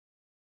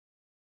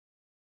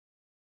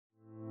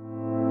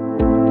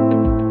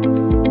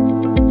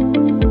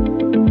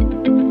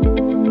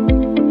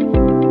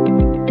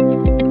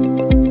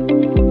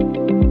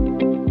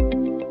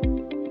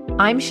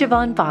I'm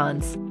Siobhan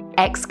Barnes,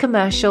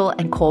 ex-commercial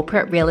and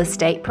corporate real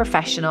estate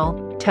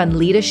professional turned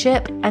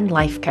leadership and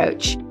life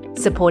coach,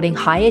 supporting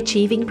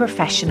high-achieving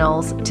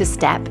professionals to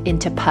step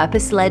into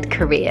purpose-led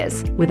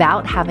careers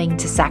without having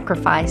to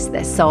sacrifice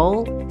their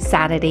soul,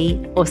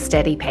 sanity, or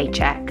steady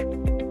paycheck.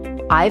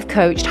 I've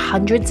coached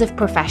hundreds of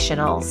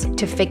professionals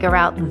to figure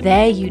out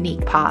their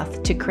unique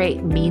path to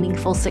create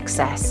meaningful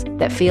success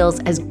that feels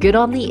as good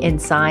on the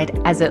inside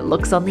as it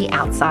looks on the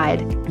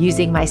outside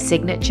using my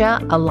signature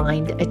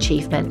aligned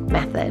achievement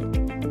method.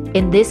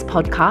 In this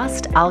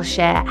podcast, I'll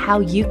share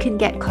how you can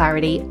get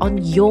clarity on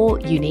your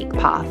unique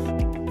path,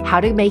 how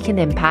to make an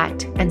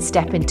impact and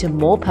step into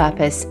more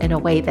purpose in a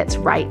way that's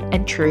right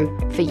and true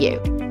for you.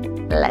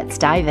 Let's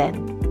dive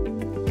in.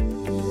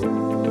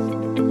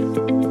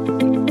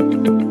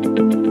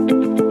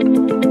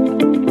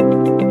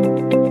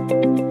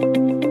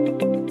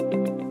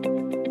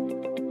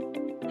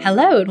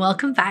 Hello, and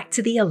welcome back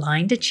to the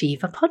Aligned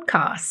Achiever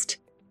podcast.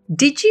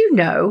 Did you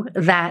know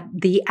that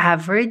the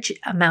average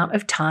amount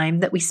of time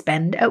that we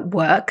spend at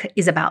work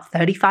is about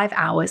 35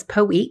 hours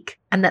per week,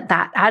 and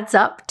that adds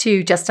up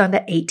to just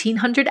under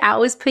 1,800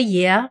 hours per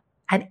year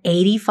and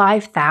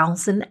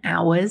 85,000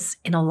 hours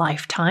in a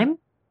lifetime?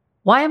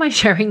 Why am I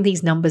sharing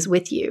these numbers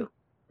with you?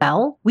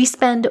 Well, we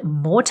spend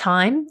more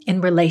time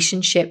in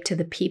relationship to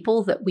the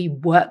people that we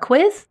work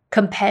with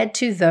compared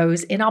to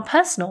those in our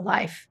personal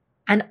life.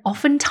 And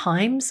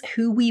oftentimes,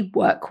 who we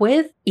work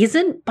with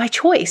isn't by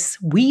choice.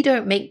 We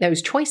don't make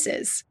those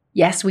choices.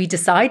 Yes, we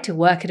decide to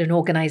work at an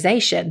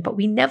organization, but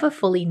we never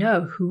fully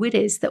know who it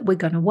is that we're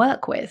going to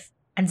work with.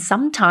 And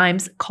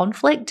sometimes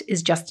conflict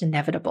is just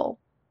inevitable.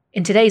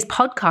 In today's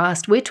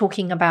podcast, we're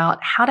talking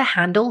about how to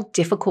handle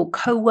difficult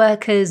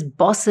coworkers,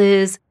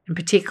 bosses, and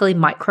particularly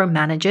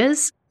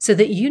micromanagers, so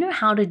that you know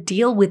how to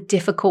deal with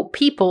difficult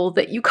people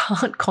that you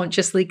can't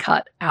consciously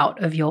cut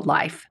out of your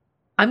life.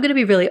 I'm going to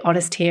be really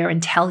honest here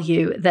and tell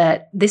you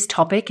that this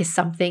topic is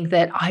something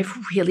that I've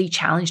really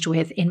challenged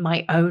with in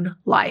my own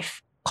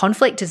life.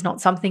 Conflict is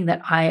not something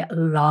that I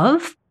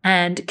love,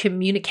 and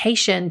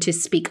communication, to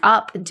speak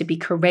up and to be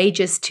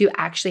courageous, to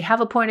actually have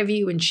a point of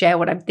view and share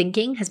what I'm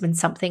thinking, has been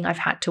something I've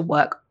had to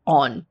work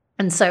on.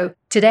 And so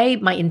today,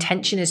 my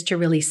intention is to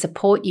really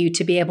support you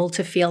to be able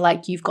to feel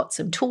like you've got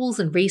some tools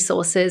and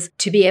resources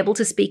to be able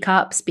to speak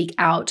up, speak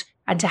out,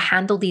 and to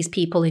handle these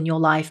people in your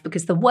life,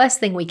 because the worst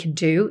thing we can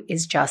do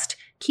is just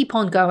keep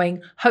on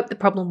going, hope the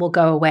problem will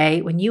go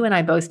away, when you and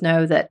I both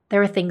know that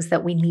there are things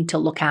that we need to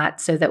look at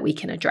so that we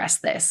can address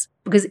this.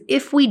 Because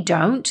if we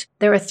don't,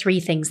 there are three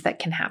things that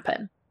can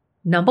happen.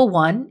 Number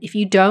one, if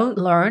you don't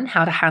learn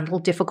how to handle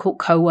difficult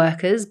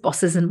coworkers,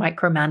 bosses, and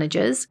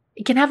micromanagers,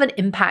 it can have an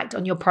impact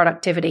on your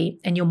productivity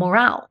and your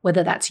morale,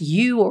 whether that's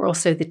you or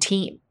also the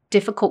team.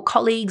 Difficult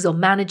colleagues or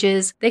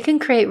managers, they can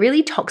create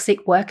really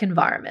toxic work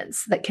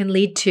environments that can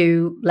lead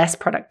to less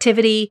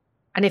productivity.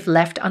 And if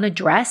left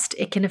unaddressed,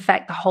 it can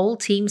affect the whole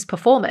team's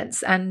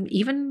performance and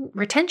even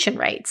retention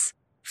rates.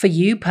 For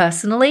you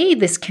personally,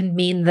 this can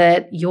mean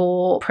that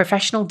your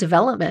professional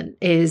development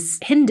is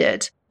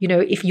hindered.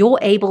 If you're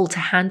able to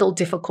handle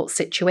difficult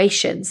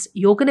situations,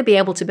 you're going to be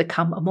able to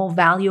become a more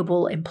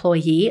valuable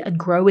employee and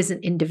grow as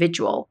an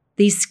individual.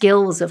 These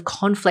skills of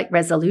conflict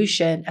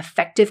resolution,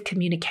 effective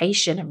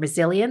communication, and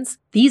resilience,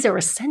 these are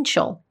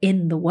essential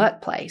in the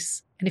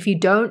workplace. And if you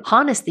don't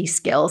harness these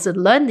skills and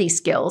learn these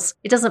skills,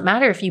 it doesn't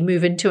matter if you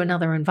move into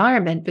another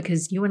environment,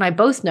 because you and I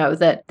both know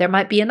that there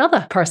might be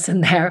another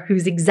person there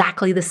who's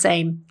exactly the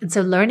same. And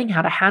so learning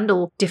how to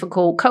handle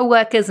difficult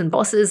coworkers and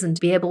bosses and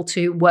to be able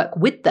to work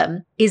with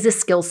them is a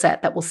skill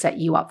set that will set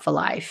you up for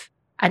life.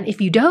 And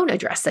if you don't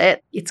address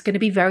it, it's going to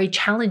be very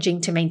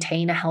challenging to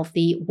maintain a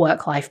healthy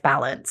work-life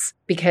balance.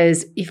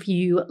 Because if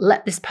you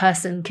let this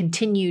person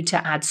continue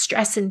to add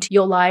stress into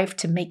your life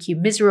to make you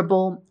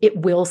miserable, it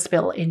will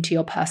spill into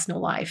your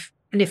personal life.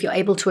 And if you're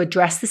able to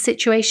address the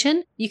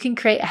situation, you can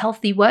create a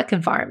healthy work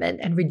environment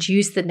and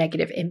reduce the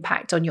negative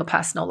impact on your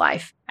personal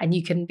life. And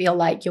you can feel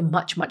like you're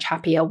much, much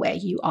happier where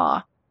you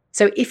are.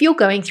 So if you're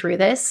going through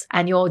this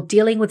and you're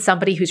dealing with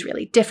somebody who's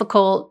really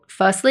difficult,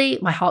 firstly,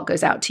 my heart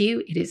goes out to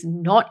you. It is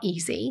not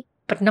easy.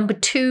 But number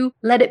two,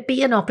 let it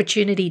be an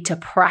opportunity to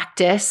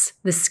practice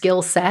the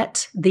skill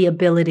set, the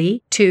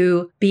ability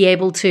to be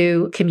able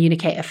to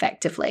communicate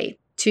effectively,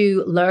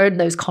 to learn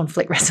those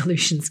conflict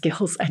resolution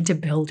skills, and to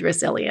build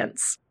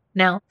resilience.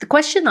 Now, the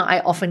question that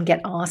I often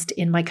get asked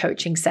in my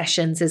coaching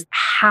sessions is,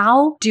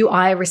 how do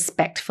I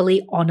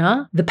respectfully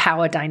honor the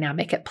power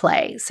dynamic at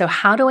play? So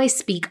how do I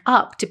speak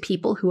up to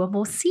people who are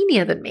more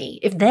senior than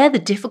me? If they're the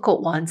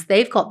difficult ones,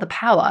 they've got the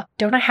power.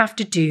 Don't I have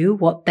to do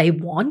what they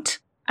want?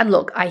 And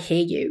look, I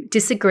hear you.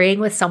 Disagreeing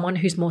with someone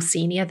who's more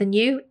senior than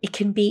you, it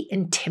can be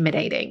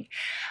intimidating.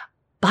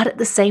 But at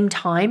the same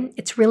time,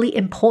 it's really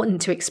important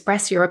to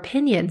express your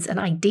opinions and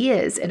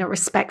ideas in a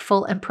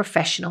respectful and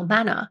professional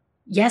manner.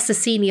 Yes, a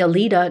senior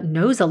leader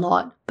knows a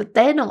lot, but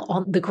they're not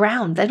on the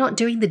ground. They're not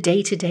doing the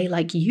day-to-day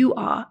like you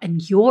are.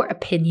 And your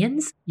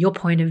opinions, your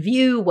point of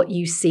view, what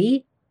you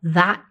see,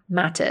 that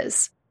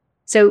matters.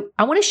 So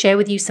I want to share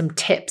with you some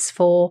tips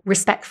for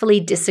respectfully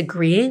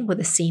disagreeing with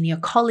a senior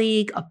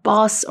colleague, a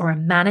boss, or a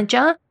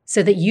manager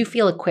so that you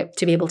feel equipped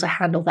to be able to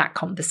handle that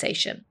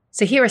conversation.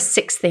 So here are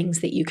 6 things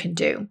that you can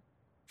do.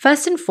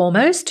 First and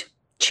foremost,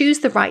 choose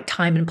the right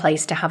time and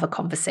place to have a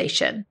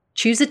conversation.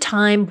 Choose a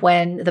time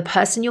when the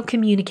person you're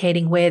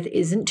communicating with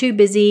isn't too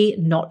busy,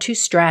 not too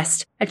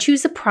stressed, and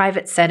choose a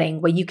private setting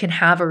where you can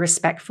have a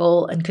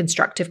respectful and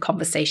constructive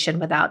conversation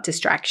without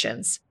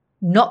distractions.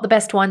 Not the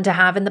best one to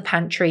have in the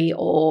pantry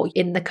or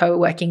in the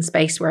co-working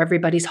space where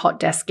everybody's hot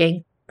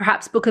desking.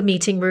 Perhaps book a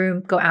meeting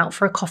room, go out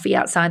for a coffee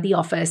outside the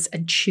office,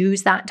 and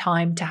choose that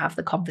time to have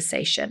the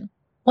conversation.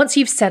 Once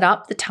you've set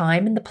up the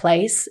time and the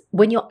place,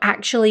 when you're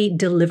actually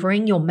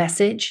delivering your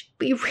message,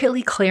 be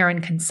really clear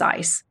and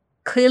concise.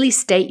 Clearly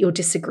state your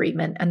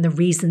disagreement and the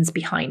reasons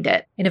behind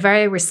it in a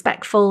very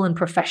respectful and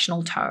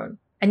professional tone.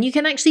 And you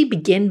can actually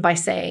begin by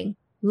saying,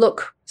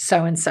 look,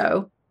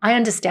 so-and-so, I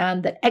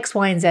understand that X,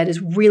 Y, and Z is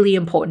really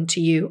important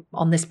to you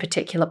on this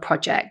particular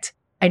project.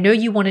 I know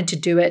you wanted to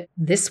do it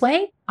this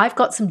way. I've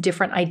got some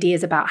different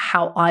ideas about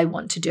how I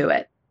want to do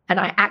it. And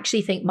I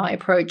actually think my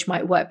approach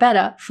might work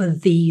better for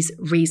these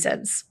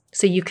reasons.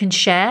 So you can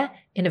share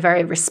in a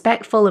very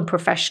respectful and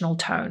professional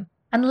tone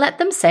and let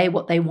them say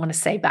what they want to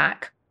say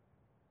back.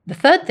 The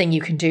third thing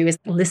you can do is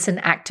listen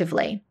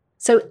actively.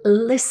 So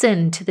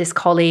listen to this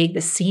colleague,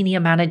 this senior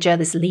manager,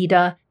 this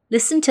leader,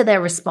 listen to their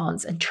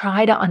response and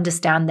try to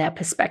understand their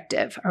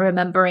perspective,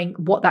 remembering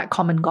what that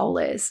common goal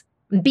is.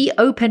 And be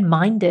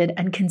open-minded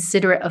and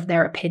considerate of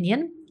their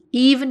opinion,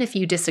 even if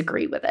you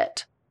disagree with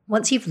it.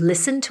 Once you've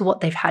listened to what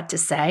they've had to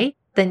say,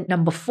 then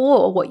number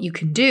 4, what you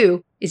can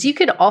do is you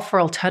can offer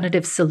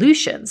alternative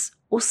solutions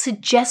or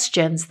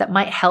suggestions that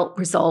might help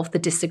resolve the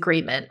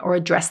disagreement or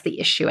address the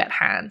issue at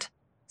hand.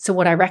 So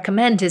what I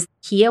recommend is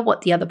hear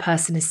what the other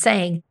person is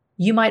saying.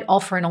 You might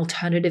offer an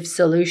alternative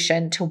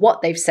solution to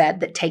what they've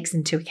said that takes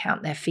into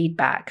account their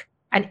feedback.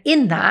 And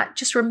in that,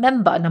 just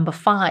remember, number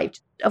 5,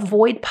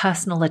 avoid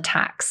personal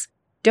attacks.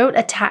 Don't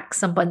attack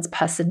someone's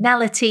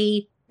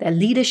personality, their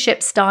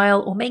leadership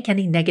style, or make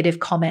any negative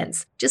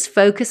comments. Just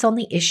focus on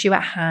the issue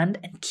at hand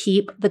and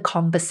keep the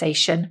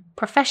conversation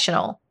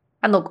professional.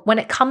 And look, when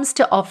it comes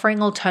to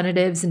offering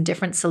alternatives and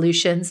different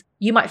solutions,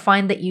 you might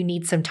find that you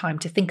need some time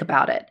to think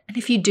about it. And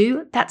if you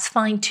do, that's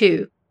fine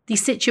too.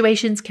 These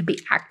situations can be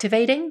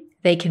activating,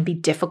 they can be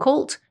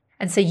difficult.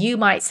 And so you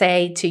might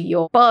say to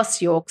your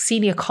boss, your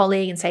senior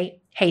colleague, and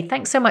say, hey,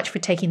 thanks so much for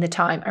taking the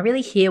time. I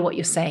really hear what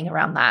you're saying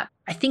around that.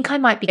 I think I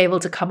might be able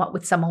to come up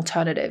with some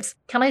alternatives.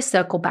 Can I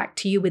circle back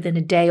to you within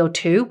a day or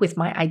 2 with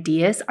my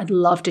ideas? I'd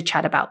love to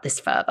chat about this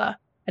further.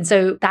 And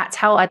so that's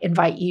how I'd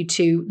invite you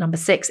to, number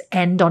 6,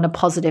 end on a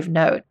positive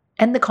note.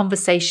 End the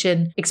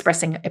conversation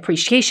expressing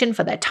appreciation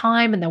for their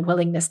time and their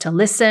willingness to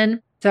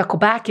listen. Circle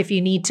back if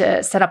you need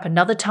to set up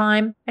another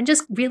time and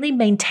just really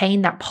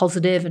maintain that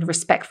positive and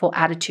respectful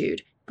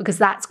attitude, because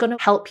that's going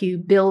to help you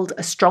build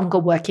a stronger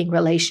working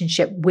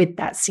relationship with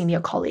that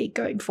senior colleague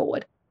going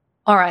forward.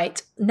 All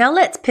right, now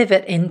let's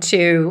pivot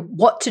into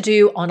what to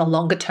do on a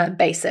longer term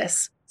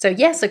basis. So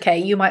yes, okay,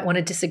 you might want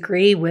to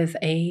disagree with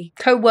a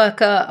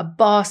coworker, a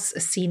boss, a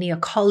senior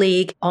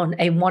colleague on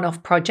a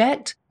one-off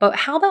project, but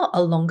how about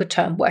a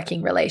longer-term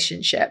working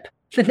relationship?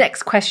 The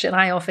next question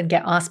I often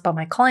get asked by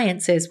my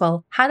clients is,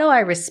 well, how do I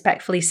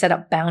respectfully set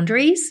up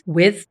boundaries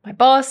with my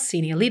boss,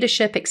 senior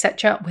leadership,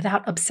 etc.,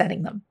 without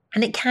upsetting them?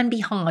 And it can be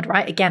hard,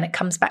 right? Again, it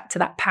comes back to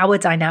that power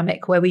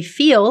dynamic where we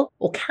feel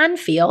or can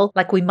feel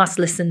like we must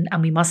listen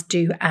and we must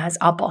do as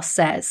our boss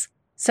says.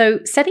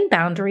 So setting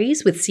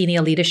boundaries with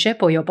senior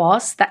leadership or your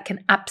boss, that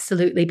can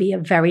absolutely be a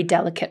very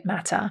delicate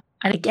matter.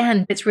 And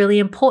again, it's really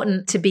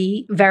important to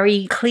be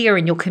very clear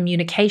in your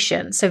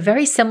communication. So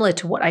very similar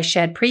to what I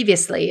shared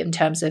previously in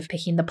terms of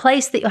picking the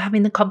place that you're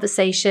having the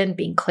conversation,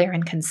 being clear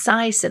and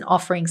concise and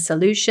offering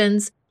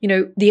solutions.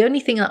 The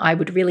only thing that I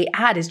would really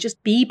add is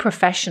just be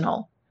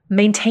professional.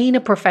 Maintain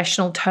a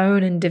professional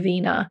tone and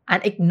demeanor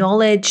and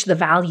acknowledge the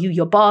value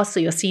your boss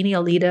or your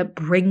senior leader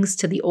brings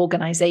to the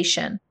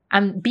organization.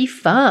 And be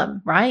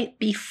firm, right?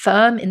 Be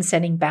firm in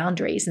setting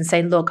boundaries and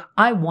say, look,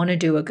 I want to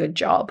do a good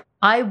job.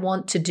 I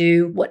want to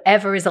do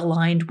whatever is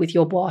aligned with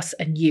your boss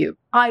and you.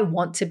 I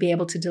want to be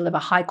able to deliver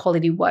high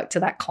quality work to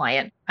that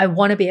client. I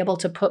want to be able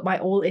to put my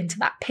all into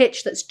that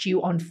pitch that's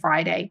due on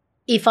Friday.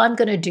 If I'm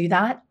going to do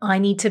that, I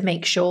need to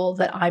make sure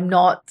that I'm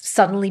not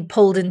suddenly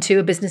pulled into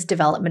a business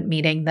development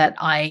meeting that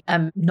I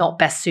am not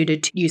best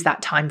suited to use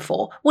that time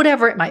for,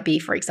 whatever it might be,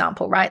 for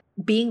example, right?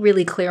 Being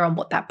really clear on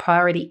what that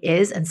priority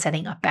is and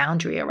setting a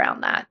boundary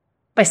around that.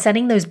 By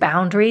setting those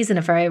boundaries in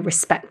a very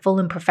respectful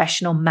and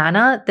professional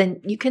manner,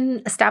 then you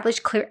can establish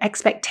clear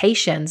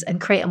expectations and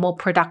create a more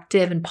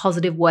productive and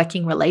positive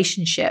working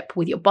relationship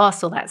with your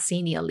boss or that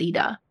senior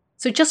leader.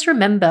 So just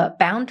remember,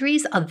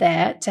 boundaries are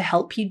there to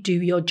help you do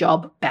your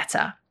job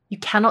better. You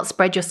cannot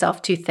spread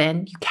yourself too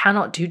thin. You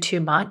cannot do too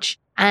much.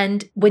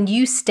 And when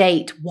you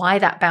state why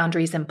that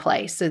boundary is in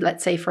place, so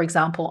let's say, for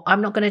example,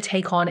 I'm not going to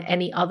take on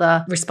any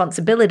other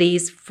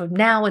responsibilities from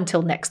now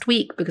until next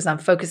week because I'm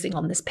focusing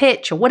on this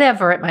pitch or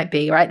whatever it might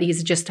be, right? These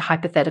are just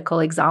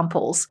hypothetical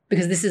examples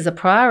because this is a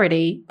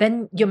priority.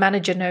 Then your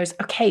manager knows,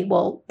 okay,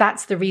 well,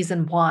 that's the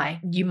reason why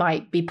you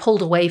might be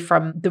pulled away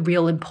from the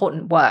real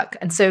important work.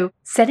 And so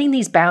setting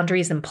these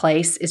boundaries in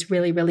place is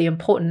really, really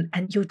important.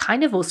 And you're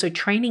kind of also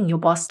training your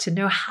boss to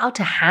know how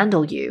to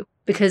handle you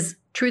because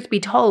truth be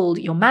told,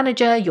 your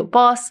manager, your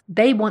boss,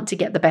 they want to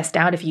get the best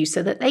out of you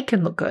so that they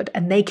can look good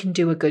and they can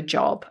do a good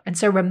job. And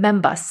so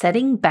remember,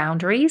 setting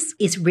boundaries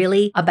is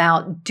really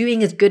about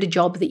doing as good a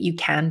job that you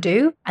can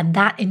do, and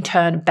that in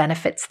turn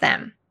benefits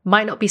them.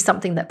 Might not be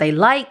something that they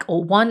like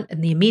or want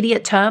in the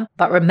immediate term,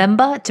 but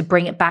remember to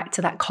bring it back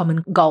to that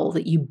common goal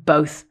that you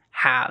both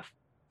have.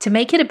 To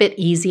make it a bit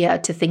easier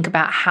to think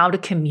about how to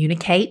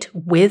communicate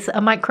with a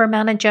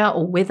micromanager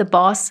or with a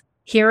boss,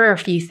 here are a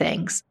few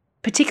things.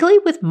 Particularly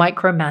with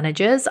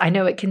micromanagers, I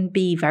know it can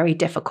be very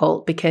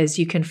difficult because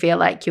you can feel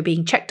like you're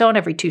being checked on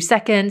every 2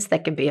 seconds. There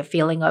can be a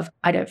feeling of,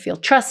 I don't feel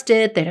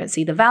trusted. They don't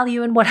see the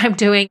value in what I'm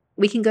doing.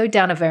 We can go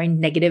down a very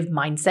negative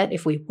mindset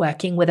if we're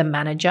working with a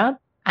manager.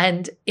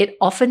 And it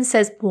often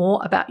says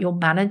more about your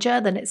manager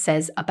than it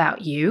says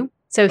about you.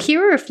 So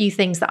here are a few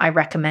things that I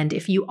recommend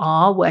if you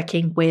are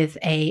working with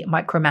a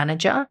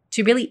micromanager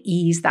to really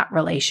ease that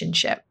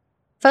relationship.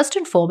 First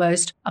and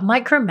foremost, a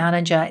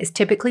micromanager is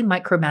typically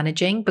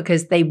micromanaging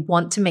because they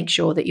want to make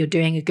sure that you're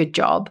doing a good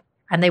job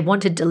and they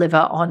want to deliver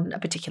on a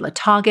particular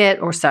target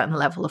or a certain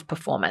level of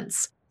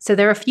performance. So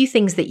there are a few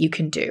things that you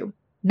can do.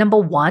 Number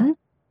one,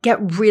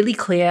 get really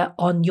clear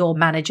on your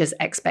manager's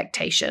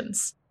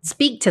expectations.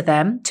 Speak to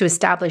them to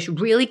establish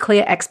really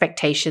clear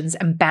expectations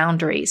and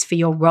boundaries for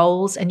your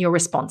roles and your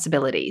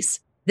responsibilities.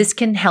 This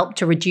can help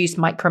to reduce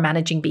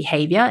micromanaging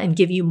behavior and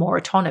give you more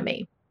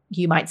autonomy.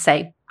 You might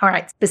say, all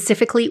right,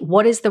 specifically,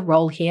 what is the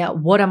role here?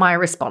 What am I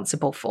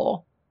responsible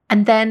for?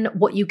 And then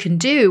what you can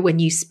do when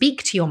you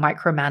speak to your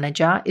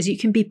micromanager is you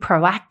can be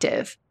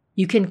proactive.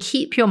 You can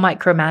keep your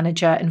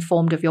micromanager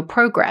informed of your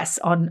progress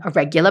on a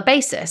regular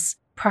basis.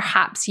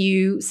 Perhaps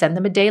you send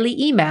them a daily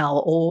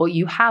email or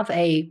you have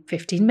a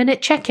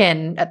 15-minute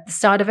check-in at the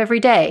start of every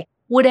day.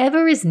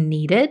 Whatever is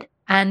needed.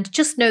 And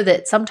just know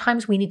that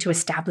sometimes we need to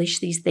establish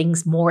these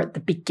things more at the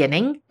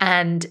beginning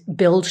and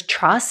build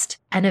trust.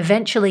 And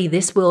eventually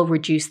this will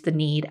reduce the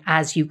need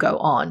as you go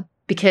on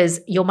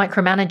because your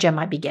micromanager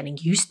might be getting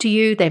used to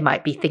you. They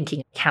might be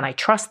thinking, can I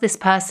trust this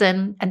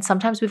person? And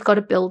sometimes we've got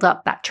to build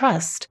up that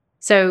trust.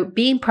 So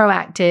being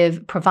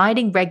proactive,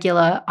 providing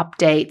regular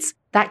updates,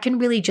 that can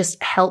really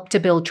just help to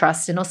build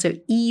trust and also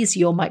ease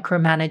your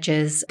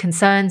micromanager's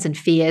concerns and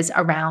fears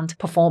around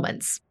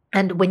performance.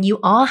 And when you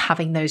are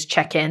having those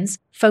check-ins,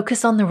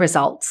 focus on the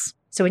results.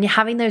 So when you're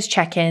having those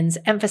check-ins,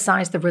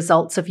 emphasize the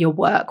results of your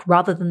work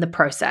rather than the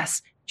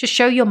process. Just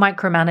show your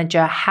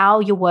micromanager how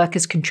your work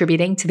is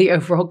contributing to the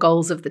overall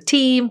goals of the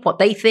team, what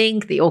they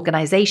think, the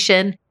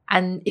organization.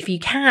 And if you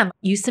can,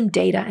 use some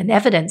data and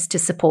evidence to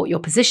support your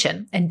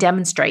position and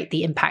demonstrate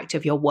the impact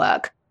of your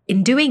work.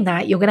 In doing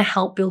that, you're going to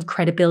help build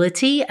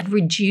credibility and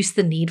reduce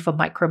the need for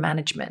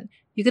micromanagement.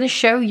 You're going to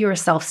show you're a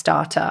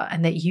self-starter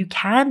and that you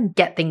can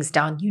get things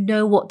done. You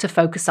know what to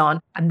focus on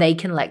and they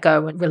can let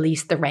go and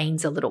release the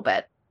reins a little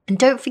bit. And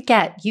don't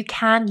forget, you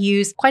can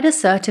use quite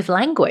assertive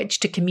language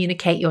to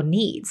communicate your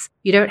needs.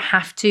 You don't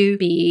have to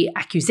be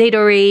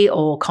accusatory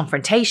or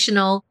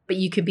confrontational, but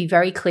you can be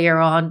very clear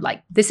on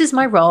like, this is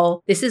my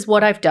role. This is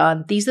what I've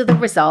done. These are the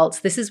results.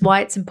 This is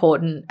why it's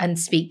important, and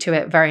speak to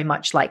it very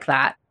much like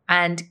that.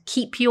 And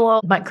keep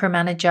your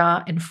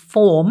micromanager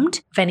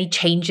informed of any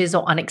changes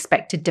or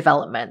unexpected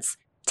developments.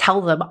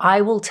 Tell them,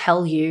 I will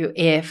tell you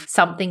if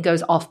something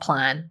goes off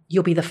plan.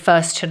 You'll be the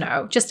first to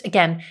know. Just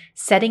again,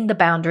 setting the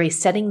boundaries,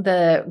 setting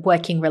the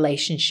working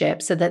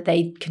relationship so that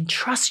they can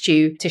trust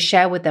you to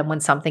share with them when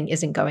something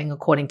isn't going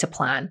according to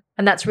plan.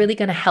 And that's really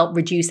going to help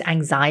reduce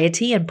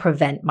anxiety and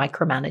prevent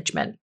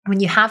micromanagement. When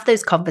you have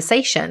those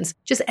conversations,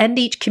 just end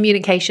each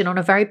communication on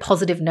a very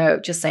positive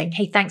note, just saying,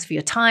 hey, thanks for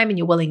your time and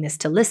your willingness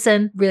to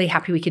listen. Really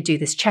happy we could do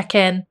this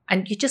check-in.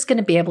 And you're just going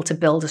to be able to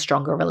build a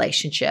stronger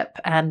relationship.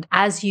 And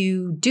as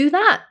you do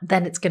that,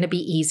 then it's going to be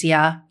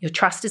easier. Your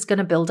trust is going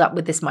to build up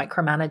with this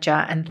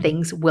micromanager and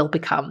things will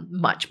become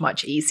much,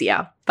 much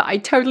easier. But I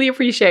totally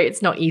appreciate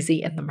it's not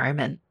easy in the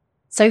moment.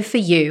 So for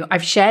you,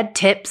 I've shared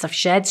tips, I've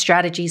shared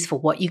strategies for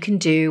what you can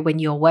do when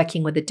you're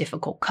working with a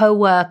difficult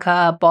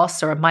coworker,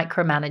 boss, or a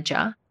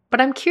micromanager.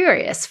 But I'm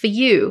curious, for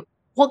you,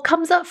 what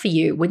comes up for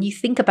you when you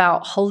think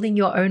about holding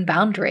your own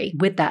boundary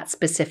with that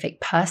specific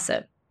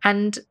person?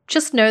 And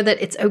just know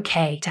that it's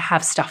okay to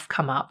have stuff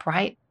come up,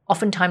 right?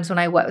 Oftentimes when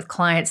I work with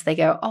clients, they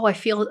go, oh, I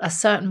feel a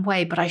certain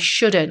way, but I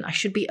shouldn't. I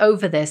should be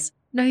over this.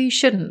 No, you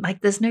shouldn't.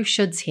 Like, there's no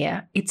shoulds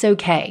here. It's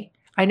okay.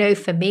 I know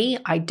for me,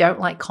 I don't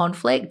like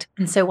conflict.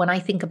 And so when I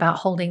think about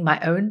holding my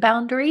own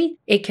boundary,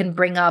 it can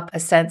bring up a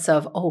sense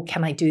of, oh,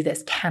 can I do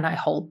this? Can I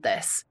hold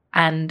this?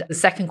 And the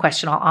second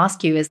question I'll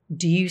ask you is,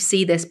 do you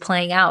see this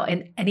playing out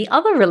in any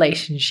other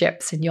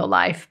relationships in your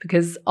life?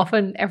 Because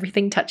often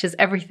everything touches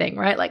everything,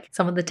 right? Like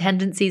some of the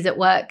tendencies at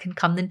work can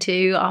come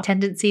into our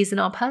tendencies in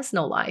our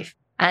personal life.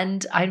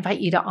 And I invite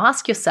you to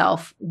ask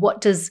yourself,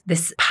 what does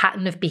this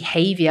pattern of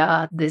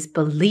behavior, this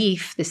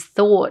belief, this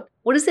thought,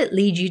 what does it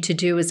lead you to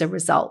do as a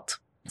result?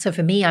 So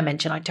for me, I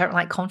mentioned I don't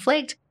like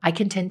conflict. I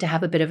can tend to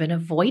have a bit of an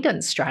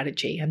avoidance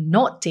strategy and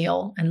not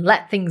deal and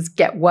let things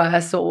get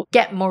worse or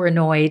get more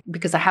annoyed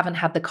because I haven't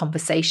had the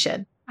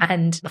conversation.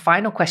 And the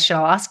final question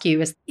I'll ask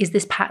you is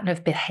this pattern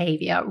of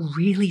behavior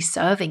really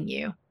serving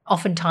you?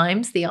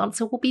 Oftentimes, the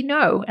answer will be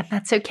no, and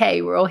that's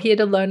okay. We're all here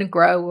to learn and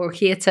grow. We're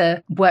here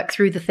to work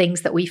through the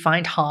things that we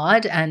find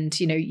hard. And,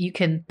 you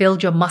can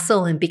build your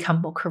muscle and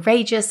become more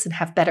courageous and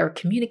have better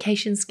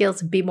communication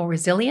skills and be more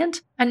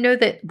resilient. And know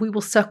that we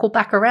will circle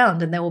back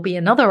around and there will be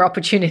another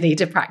opportunity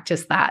to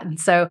practice that. And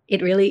so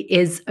it really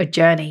is a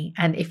journey.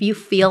 And if you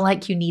feel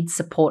like you need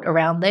support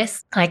around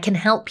this, I can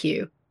help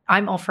you.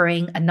 I'm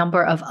offering a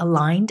number of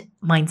aligned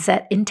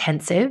mindset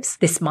intensives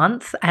this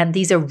month, and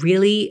these are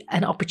really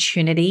an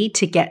opportunity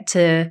to get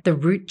to the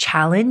root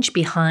challenge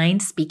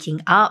behind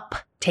speaking up,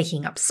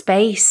 taking up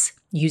space,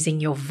 using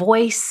your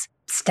voice,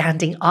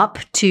 standing up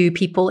to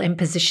people in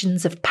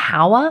positions of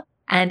power.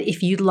 And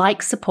if you'd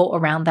like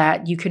support around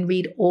that, you can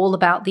read all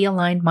about the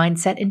Aligned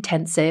Mindset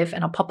Intensive,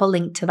 and I'll pop a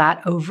link to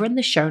that over in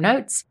the show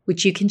notes,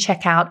 which you can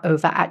check out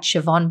over at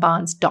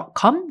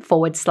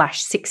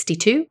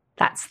siobhanbarnes.com/62.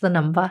 That's the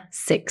number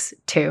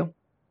 62.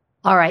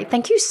 All right.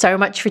 Thank you so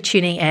much for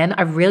tuning in.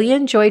 I really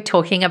enjoyed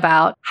talking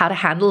about how to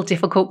handle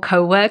difficult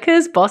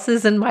coworkers,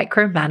 bosses, and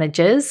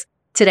micromanagers.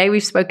 Today,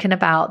 we've spoken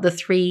about the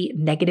 3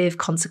 negative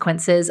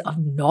consequences of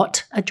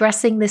not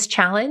addressing this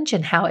challenge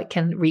and how it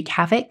can wreak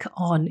havoc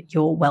on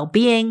your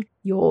well-being,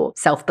 your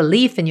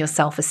self-belief, and your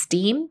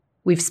self-esteem.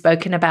 We've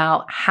spoken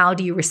about how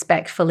do you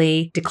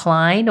respectfully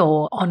decline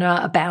or honor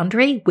a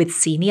boundary with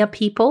senior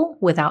people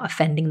without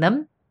offending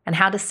them, and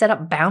how to set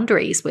up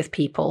boundaries with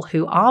people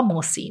who are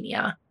more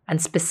senior,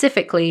 and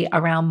specifically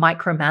around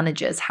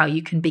micromanagers, how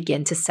you can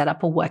begin to set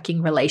up a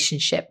working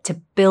relationship to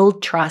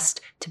build trust,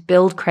 to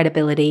build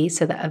credibility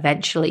so that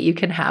eventually you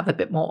can have a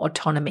bit more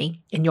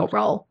autonomy in your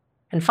role.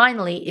 And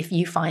finally, if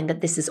you find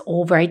that this is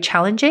all very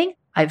challenging,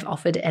 I've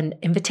offered an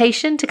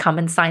invitation to come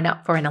and sign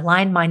up for an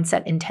Aligned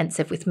Mindset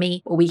Intensive with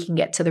me, where we can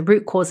get to the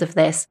root cause of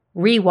this,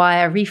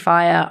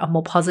 refire a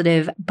more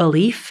positive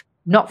belief,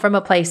 not from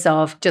a place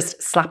of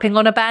just slapping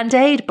on a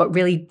Band-Aid, but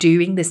really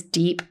doing this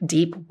deep,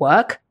 deep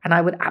work. And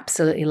I would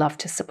absolutely love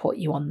to support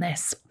you on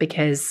this,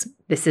 because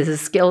this is a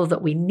skill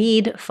that we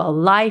need for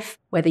life,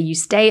 whether you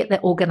stay at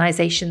the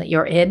organization that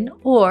you're in,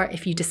 or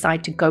if you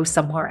decide to go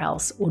somewhere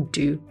else or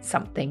do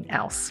something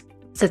else.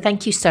 So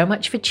thank you so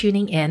much for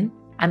tuning in.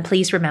 And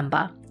please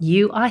remember,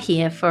 you are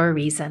here for a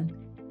reason,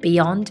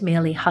 beyond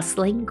merely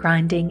hustling,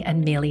 grinding,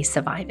 and merely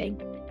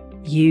surviving.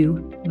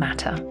 You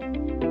matter.